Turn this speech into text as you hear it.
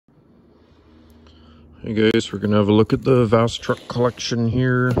Hey guys, we're gonna have a look at the vast truck collection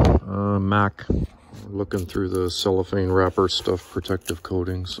here. Mack. We're looking through the cellophane wrapper stuff, protective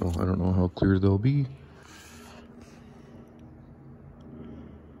coating, so I don't know how clear they'll be.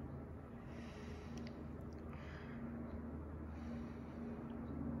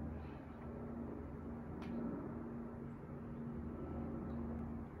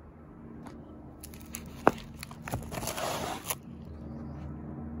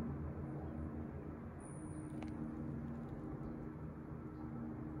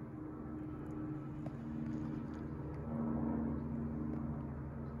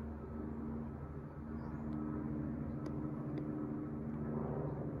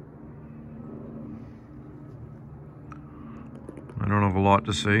 I don't have a lot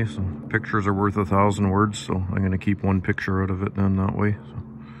to say, so pictures are worth 1,000 words, so I'm going to keep one picture out of it then that way. So,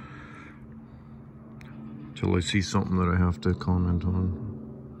 until I see something that I have to comment on.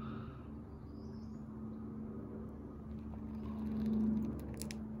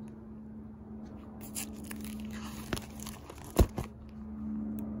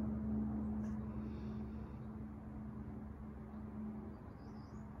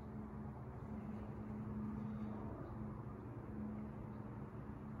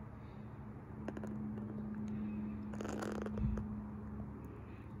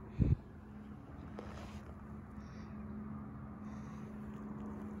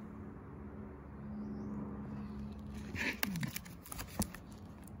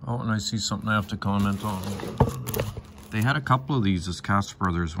 Oh, and I see something I have to comment on. They had a couple of these as Cast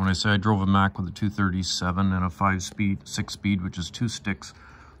Brothers. When I say I drove a Mack with a 237 and a 6-speed, which is 2 sticks,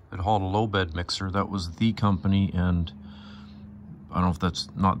 that hauled a low bed mixer, that was the company, and I don't know if that's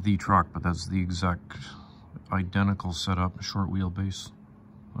not the truck, but that's the exact identical setup, short wheelbase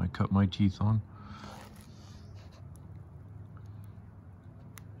I cut my teeth on.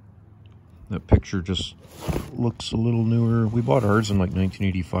 That picture just looks a little newer. We bought ours in like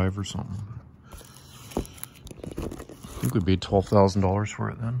 1985 or something. I think we paid $12,000 for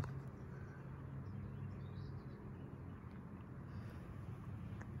it then.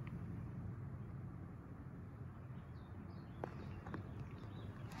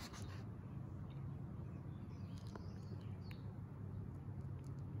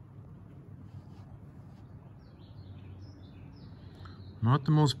 Not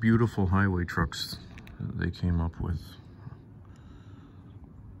the most beautiful highway trucks that they came up with.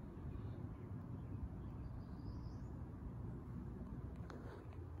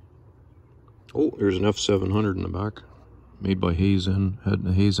 Oh, there's an F700 in the back. Made by Hayes and had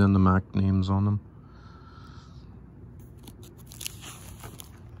the Hayes and the Mack names on them.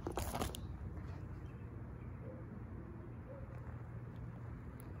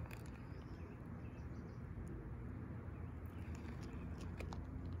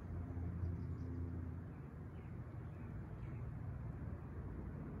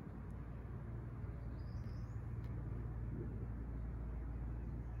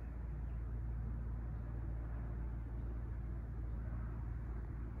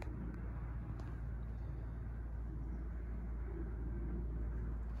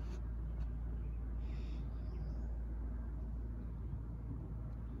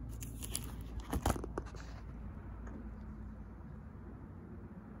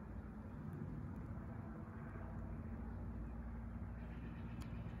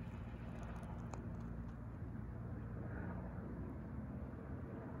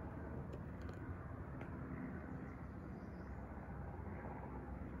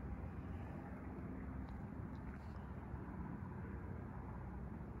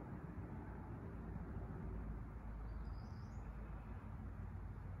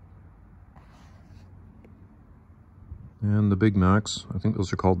 And the Big Macs, I think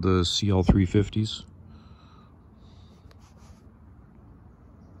those are called the CL350s.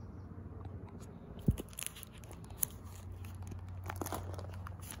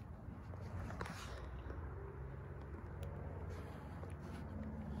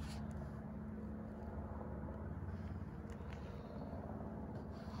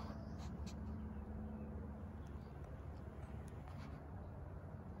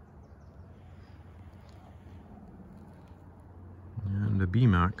 And a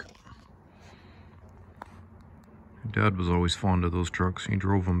B-Mac. Dad was always fond of those trucks. He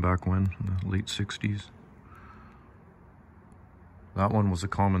drove them back when, in the late 60s. That one was a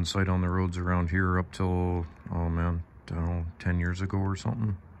common sight on the roads around here up till, oh man, I don't know, 10 years ago or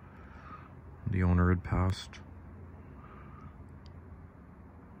something. The owner had passed.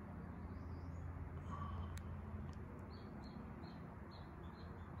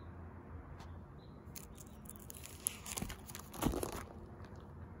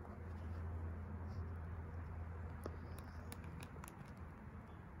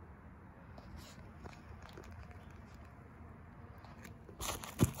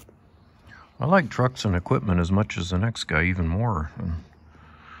 I like trucks and equipment as much as the next guy, even more.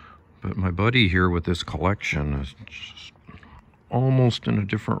 But my buddy here with this collection is just almost in a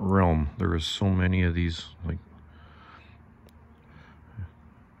different realm. There is so many of these, like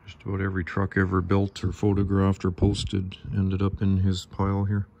just about every truck ever built or photographed or posted ended up in his pile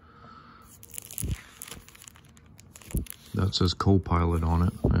here. That says co-pilot on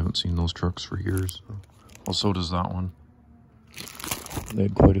it. I haven't seen those trucks for years. Also does that one. They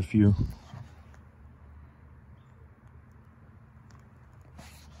had quite a few.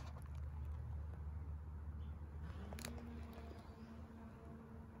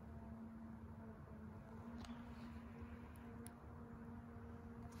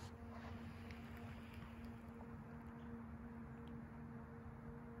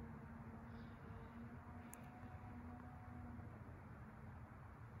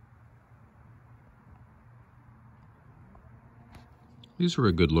 These are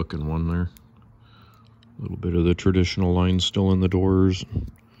a good looking one there. A little bit of the traditional line still in the doors.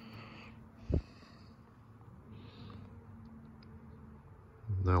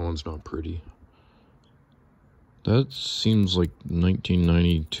 That one's not pretty. That seems like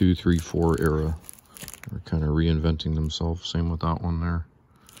 1992, 3, 4 era. They're kind of reinventing themselves. Same with that one there.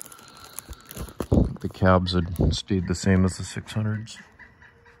 The cabs had stayed the same as the 600s.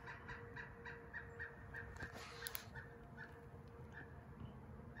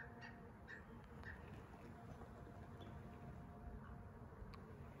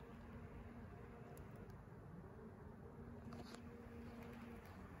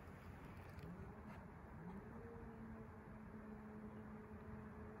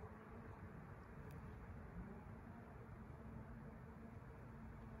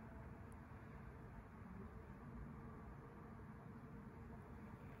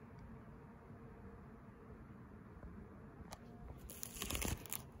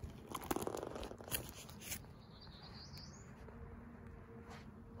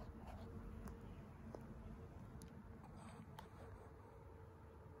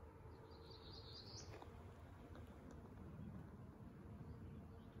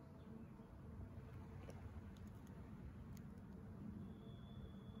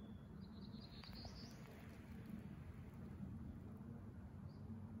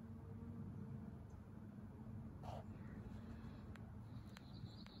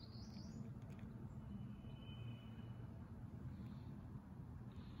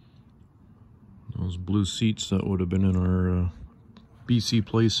 Those blue seats that would have been in our BC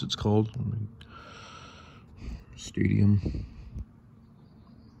place, it's called. Stadium.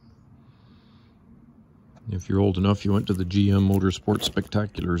 If you're old enough, you went to the GM Motorsport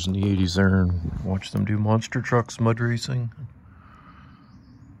Spectaculars in the 80s there and watched them do monster trucks, mud racing.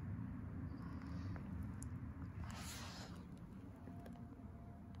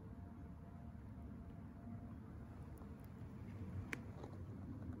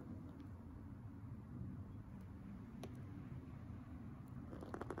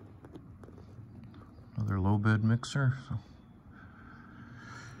 Another low bed mixer.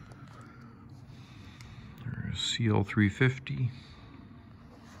 There's CL350,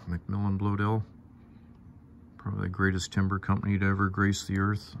 McMillan Blodell. Probably the greatest timber company to ever grace the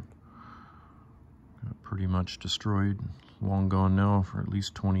earth. Got pretty much destroyed, long gone now for at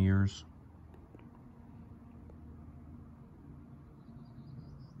least 20 years.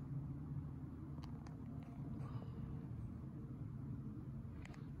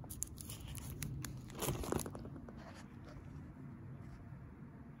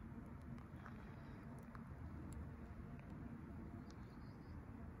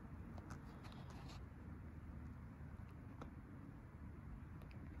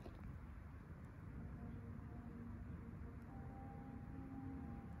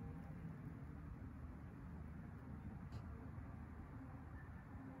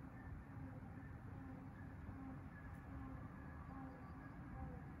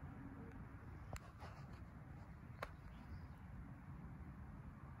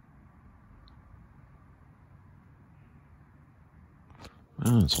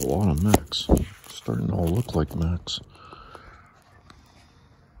 Man, it's a lot of Macks. Starting to all look like Macks.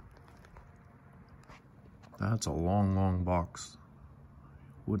 That's a long, long box.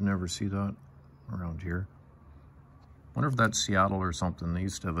 Would never see that around here. Wonder if that's Seattle or something. They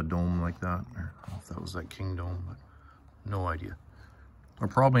used to have a dome like that. Or I don't know if that was that King Dome, but no idea. Or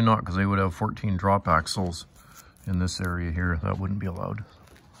probably not, because they would have 14 drop axles in this area here. That wouldn't be allowed.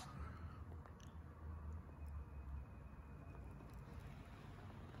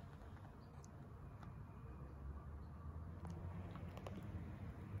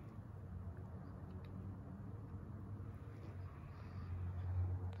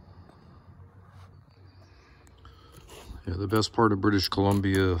 Yeah, the best part of British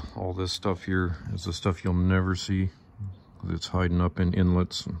Columbia, all this stuff here, is the stuff you'll never see. It's hiding up in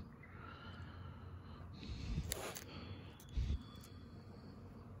inlets.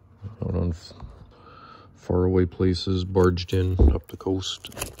 Out on faraway places, barged in up the coast.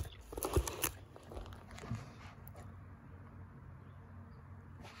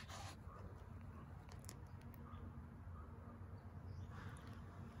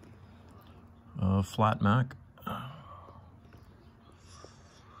 Flat Mack.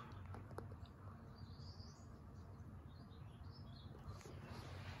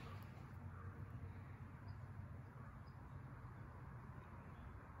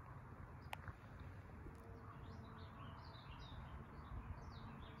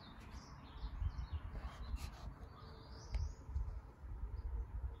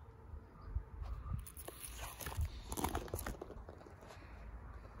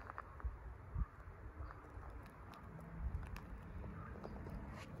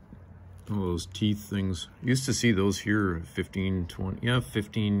 Oh, those teeth things. Used to see those here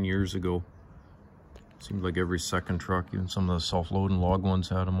 15 years ago. Seemed like every second truck, even some of the self-loading log ones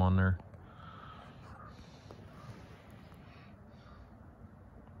had them on there.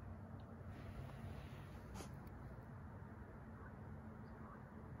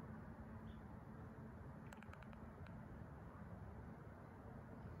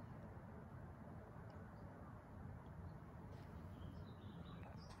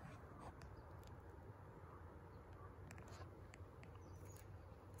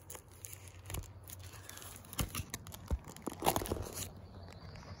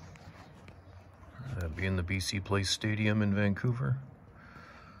 Being the BC Place Stadium in Vancouver.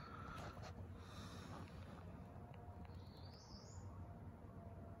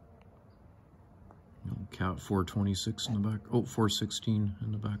 Cat 426 in the back. Oh, 416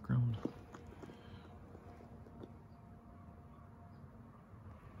 in the background.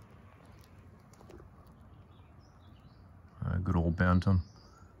 Good old Bantam.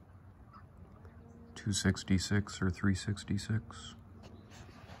 266 or 366.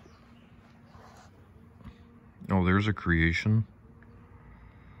 Oh, there's a creation.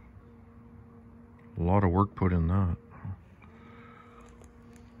 A lot of work put in that.